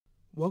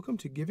Welcome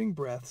to Giving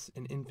Breaths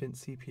in Infant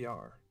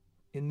CPR.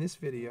 In this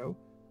video,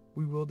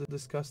 we will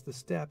discuss the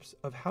steps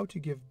of how to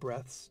give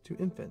breaths to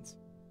infants.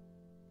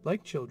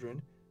 Like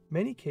children,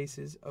 many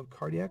cases of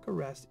cardiac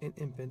arrest in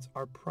infants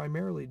are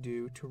primarily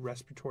due to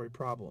respiratory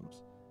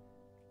problems.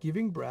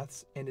 Giving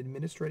breaths and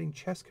administering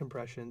chest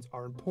compressions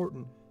are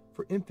important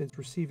for infants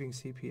receiving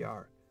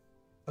CPR.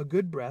 A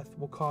good breath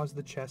will cause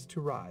the chest to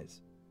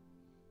rise.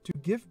 To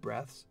give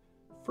breaths,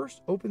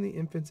 first open the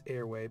infant's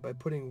airway by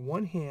putting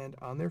one hand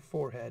on their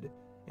forehead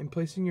and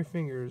placing your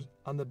fingers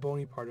on the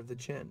bony part of the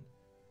chin.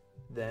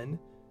 Then,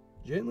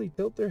 gently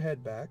tilt their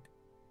head back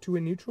to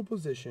a neutral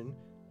position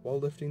while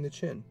lifting the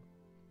chin.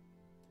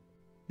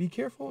 Be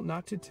careful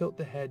not to tilt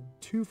the head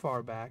too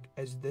far back,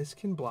 as this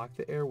can block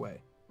the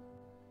airway.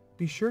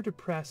 Be sure to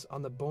press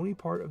on the bony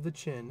part of the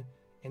chin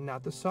and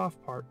not the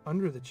soft part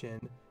under the chin,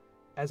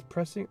 as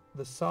pressing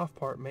the soft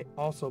part may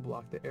also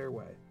block the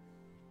airway.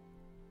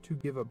 To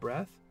give a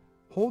breath,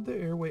 hold the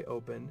airway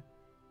open,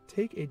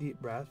 take a deep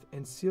breath,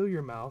 and seal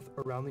your mouth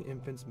around the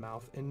infant's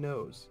mouth and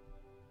nose.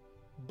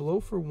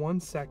 Blow for 1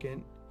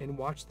 second and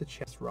watch the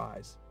chest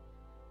rise.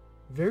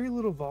 Very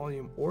little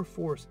volume or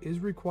force is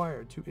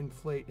required to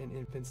inflate an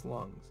infant's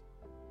lungs.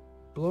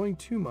 Blowing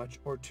too much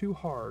or too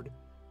hard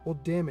will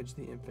damage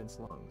the infant's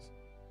lungs.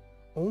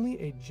 Only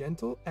a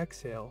gentle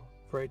exhale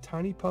for a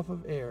tiny puff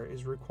of air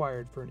is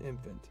required for an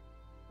infant.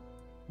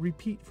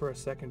 Repeat for a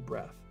second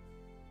breath.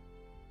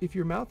 If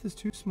your mouth is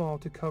too small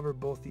to cover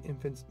both the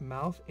infant's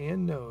mouth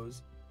and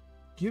nose,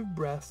 give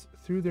breaths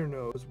through their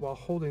nose while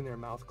holding their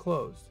mouth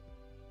closed.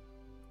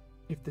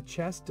 If the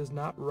chest does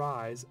not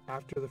rise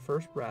after the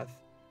first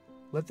breath,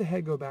 let the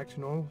head go back to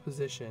normal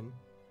position,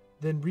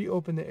 then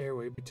reopen the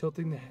airway by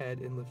tilting the head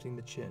and lifting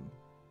the chin.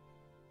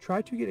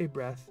 Try to get a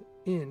breath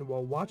in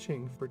while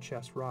watching for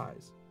chest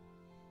rise.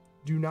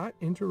 Do not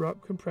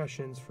interrupt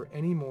compressions for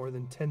any more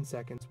than 10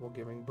 seconds while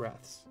giving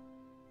breaths.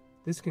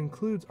 This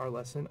concludes our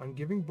lesson on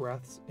giving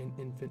breaths in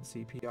infant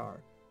CPR.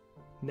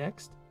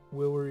 Next,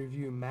 we'll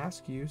review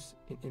mask use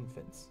in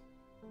infants.